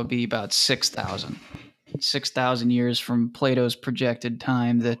 3,600. So it'd be about 6,000. 6,000 years from Plato's projected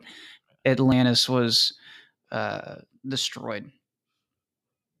time that Atlantis was destroyed.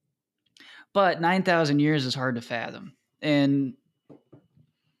 But 9,000 years is hard to fathom. And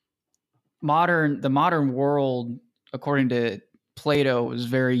the modern world, according to Plato, was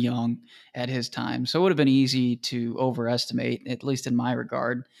very young at his time, so it would have been easy to overestimate, at least in my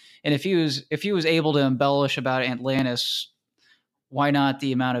regard. And if he was able to embellish about Atlantis, why not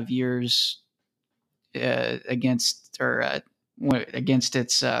the amount of years against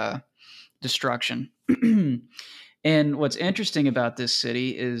its destruction? And what's interesting about this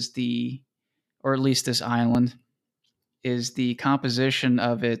city is or at least this island, is the composition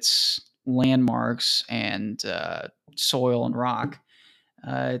of its landmarks and soil and rock.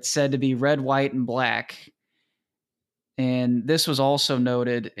 It's said to be red, white, and black. And this was also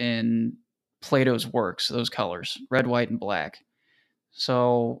noted in Plato's works, those colors, red, white, and black.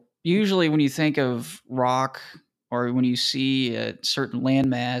 So usually when you think of rock or when you see a certain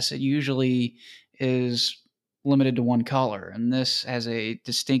landmass, it usually is limited to one color. And this has a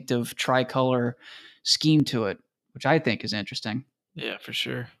distinctive tricolor scheme to it, which I think is interesting. Yeah, for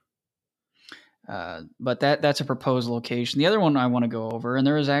sure. But that's a proposed location. The other one I want to go over, and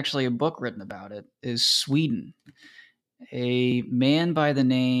there is actually a book written about it, is Sweden. A man by the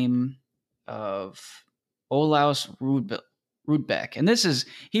name of Olaus Rudbeck, and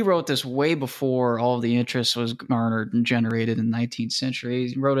he wrote this way before all of the interest was garnered and generated in the 19th century.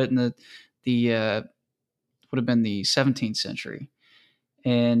 He wrote it in the would have been the 17th century,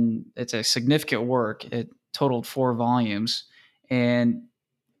 and it's a significant work. It totaled 4 volumes, and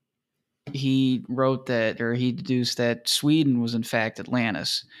he deduced that Sweden was in fact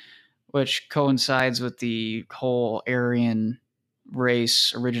Atlantis, which coincides with the whole Aryan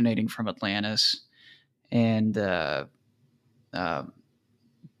race originating from Atlantis. And uh,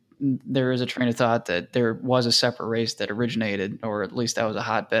 there is a train of thought that there was a separate race that originated, or at least that was a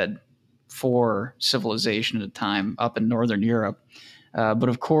hotbed for civilization at the time up in Northern Europe. But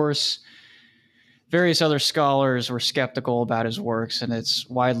of course, various other scholars were skeptical about his works, and it's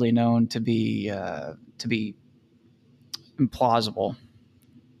widely known to be implausible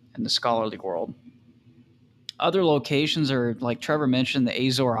in the scholarly world. Other locations are, like Trevor mentioned, the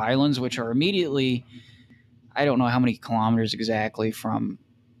Azore Islands, which are immediately, I don't know how many kilometers exactly from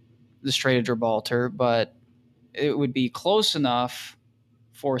the Strait of Gibraltar, but it would be close enough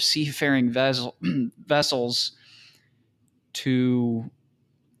for seafaring vessels to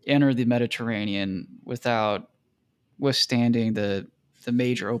enter the Mediterranean without withstanding the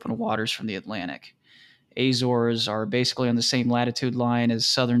major open waters from the Atlantic. Azores are basically on the same latitude line as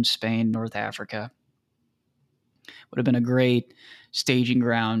southern Spain, North Africa. Would have been a great staging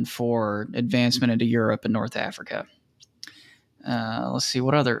ground for advancement into Europe and North Africa. Let's see,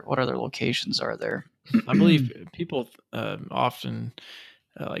 what other locations are there? I believe people often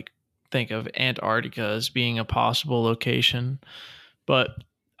like think of Antarctica as being a possible location, but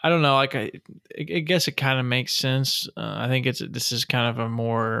I don't know. Like I guess it kind of makes sense. I think this is kind of a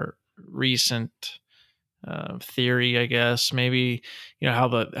more recent theory, I guess. Maybe how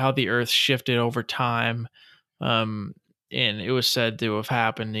the Earth shifted over time, um, and it was said to have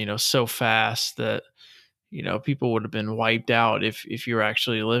happened, so fast that people would have been wiped out if you were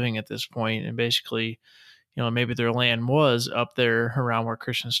actually living at this point, and basically, maybe their land was up there around where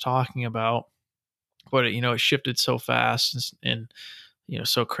Christian's talking about, but it shifted so fast and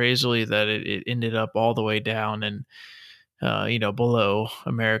so crazily that it ended up all the way down and below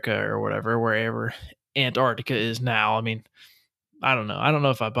America or whatever, wherever Antarctica is now. I mean, I don't know. I don't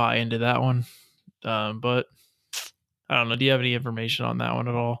know if I buy into that one, but I don't know. Do you have any information on that one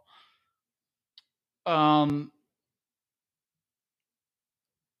at all? Um,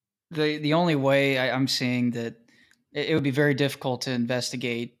 The only way I'm seeing that it would be very difficult to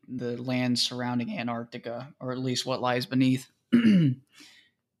investigate the land surrounding Antarctica, or at least what lies beneath,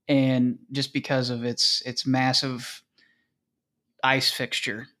 and just because of its massive ice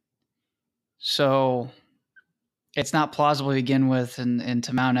fixture. So it's not plausible to begin with, and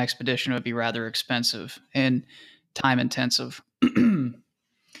to mount an expedition would be rather expensive and time intensive.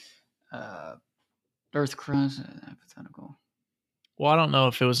 uh, Earth crust, hypothetical. Well, I don't know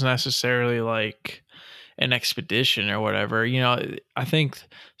if it was necessarily like an expedition or whatever. I think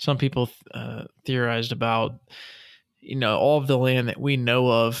some people theorized about all of the land that we know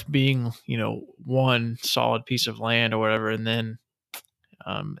of being one solid piece of land or whatever, and then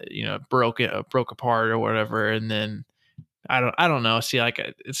broke apart or whatever, and then I don't know. See, like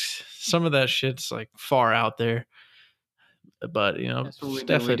it's some of that shit's like far out there, but That's what we it's do. We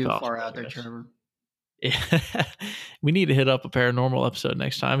definitely do far possible, out I there, guess. Trevor. Yeah. We need to hit up a paranormal episode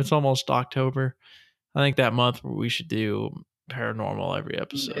next time. It's almost October. I think that month we should do paranormal every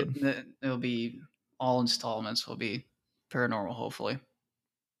episode. It'll be all installments will be paranormal, hopefully.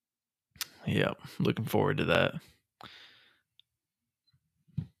 Yep, looking forward to that.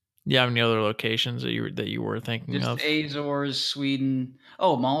 You have any other locations that you were thinking Just of? Azores, Sweden.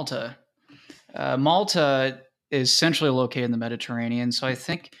 Oh, Malta. Malta is centrally located in the Mediterranean, so I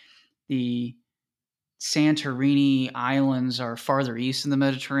think the Santorini Islands are farther east in the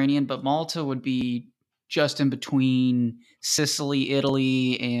Mediterranean, but Malta would be just in between Sicily,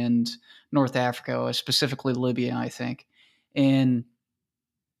 Italy, and North Africa, specifically Libya, I think. And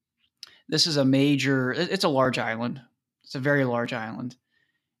this is a major, it's a large island. It's a very large island.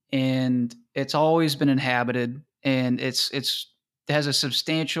 And it's always been inhabited, and it has a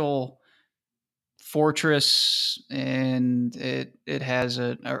substantial fortress, and it has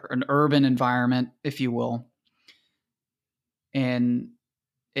an urban environment, if you will. And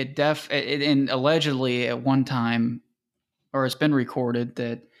and allegedly at one time, or it's been recorded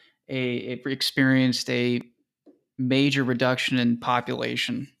that it experienced a major reduction in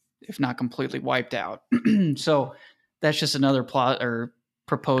population, if not completely wiped out. So that's just another plot or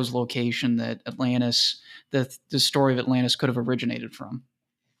proposed location that the story of Atlantis could have originated from.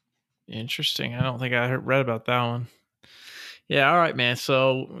 Interesting. I don't think I read about that one. Yeah, all right, man.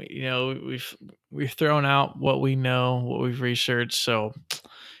 So, we've thrown out what we know, what we've researched. So,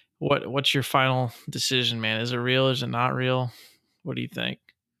 what's your final decision, man? Is it real? Is it not real? What do you think?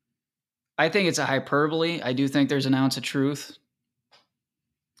 I think it's a hyperbole. I do think there's an ounce of truth.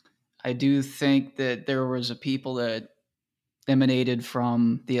 I do think that there was a people that emanated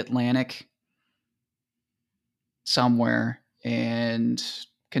from the Atlantic somewhere and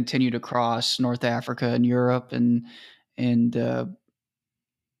continued across North Africa and Europe, and and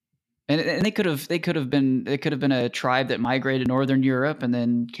they could have been a tribe that migrated northern Europe and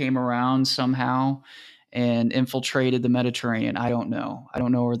then came around somehow and infiltrated the Mediterranean. I don't know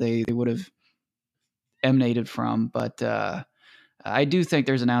where they would have emanated from, but I do think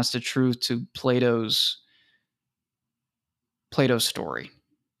there's an ounce of truth to Plato's story.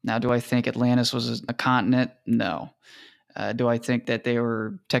 Now, do I think Atlantis was a continent? No. Do I think that they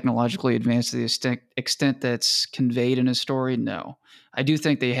were technologically advanced to the extent that's conveyed in his story? No. I do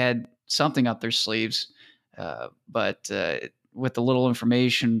think they had something up their sleeves, but with the little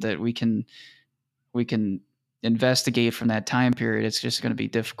information that we can investigate from that time period, it's just going to be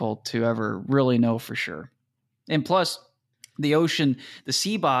difficult to ever really know for sure. And plus, the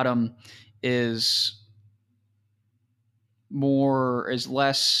sea bottom is more is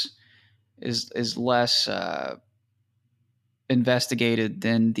less is less investigated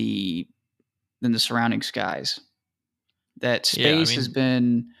than the surrounding skies. That Yeah, I space has mean,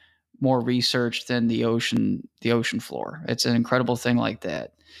 been more researched than the ocean floor. It's an incredible thing like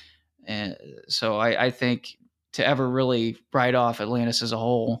that. And so I think to ever really write off Atlantis as a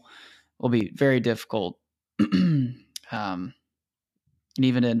whole will be very difficult. And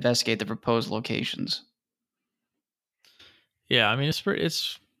even to investigate the proposed locations. yeah, I mean, it's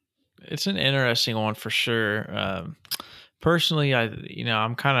an interesting one for sure. Personally,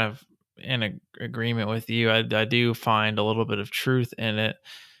 I'm kind of in agreement with you. I do find a little bit of truth in it.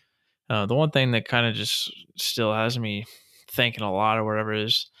 The one thing that kind of just still has me thinking a lot or whatever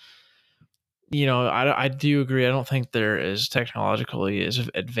is, I do agree. I don't think they're as technologically as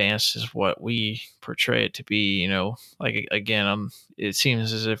advanced as what we portray it to be. Like again, it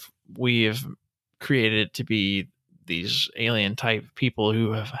seems as if we have created it to be these alien type people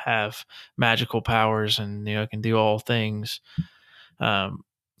who have magical powers and can do all things. But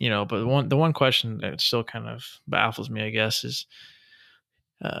the one question that still kind of baffles me, I guess, is,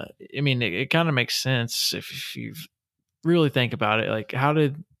 I mean, it kind of makes sense if you really think about it. Like, how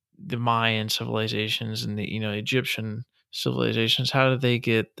did the Mayan civilizations and the Egyptian civilizations, how did they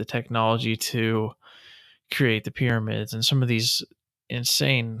get the technology to create the pyramids and some of these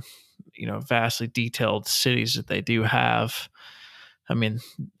insane, vastly detailed cities that they do have? I mean,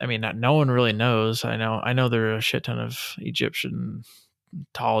 no one really knows. I know there are a shit ton of Egyptian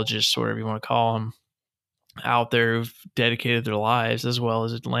ontologists, or whatever you want to call them, out there who've dedicated their lives, as well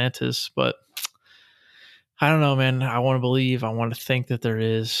as Atlantis. But I don't know, man. I want to believe. I want to think that there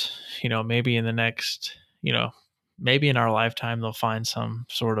is. Maybe in the next, maybe in our lifetime, they'll find some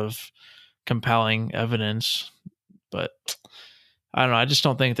sort of compelling evidence. But I don't know. I just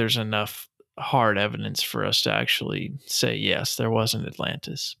don't think there's enough hard evidence for us to actually say yes, there was an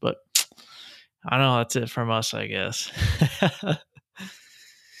Atlantis. But I don't know. That's it from us, I guess.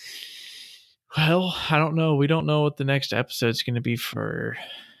 Well, I don't know. We don't know what the next episode's going to be for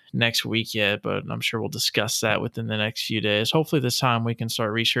next week yet, but I'm sure we'll discuss that within the next few days. Hopefully this time we can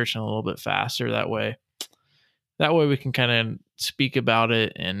start researching a little bit faster. That way we can kind of speak about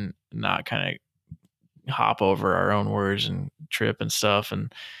it and not kind of hop over our own words and trip and stuff.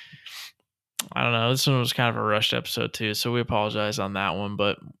 And I don't know, this one was kind of a rushed episode too, so we apologize on that one,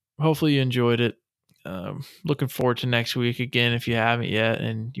 but hopefully you enjoyed it. Looking forward to next week again. If you haven't yet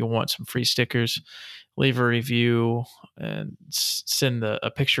and you'll want some free stickers, leave a review and send a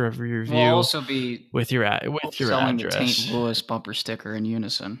picture of your We'll review also be with your selling the Taint address. Lewis bumper sticker in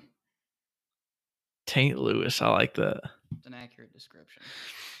unison. Taint Lewis, I like that. It's an accurate description.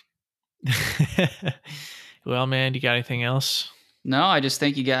 Well, man, you got anything else? No, I just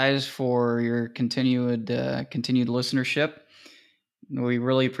thank you guys for your continued listenership. We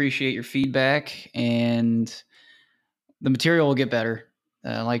really appreciate your feedback, and the material will get better.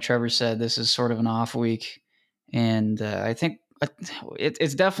 Like Trevor said, this is sort of an off week, and I think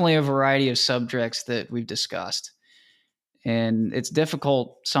it's definitely a variety of subjects that we've discussed. And it's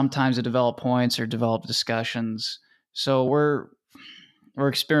difficult sometimes to develop points or develop discussions. So we're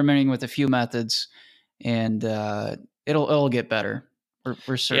experimenting with a few methods, and it'll get better. We're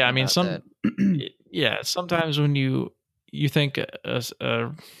Yeah, I certain mean, about that. sometimes when you think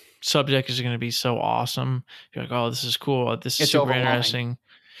a subject is going to be so awesome, you're like, oh, this is cool, this is It's super overwhelming. interesting.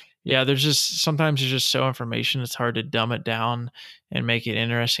 Yeah, there's just so information, it's hard to dumb it down and make it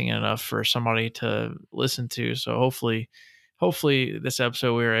interesting enough for somebody to listen to. So hopefully this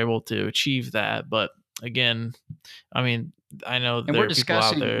episode we were able to achieve that. But again, I mean, I know And there are people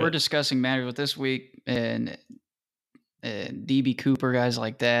out we're there. discussing matters with this week and DB Cooper, guys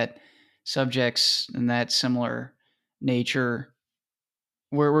like that, subjects and that similar nature.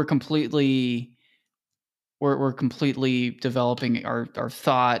 We're completely we're completely developing our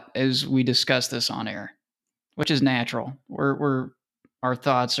thought as we discuss this on air, which is natural. We're our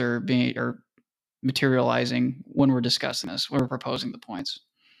thoughts are materializing when we're discussing this, when we're proposing the points.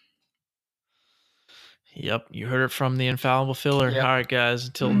 Yep, you heard it from the infallible filler. Yep. All right, guys,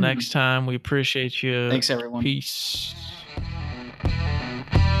 until next time, we appreciate you. Thanks, everyone. Peace.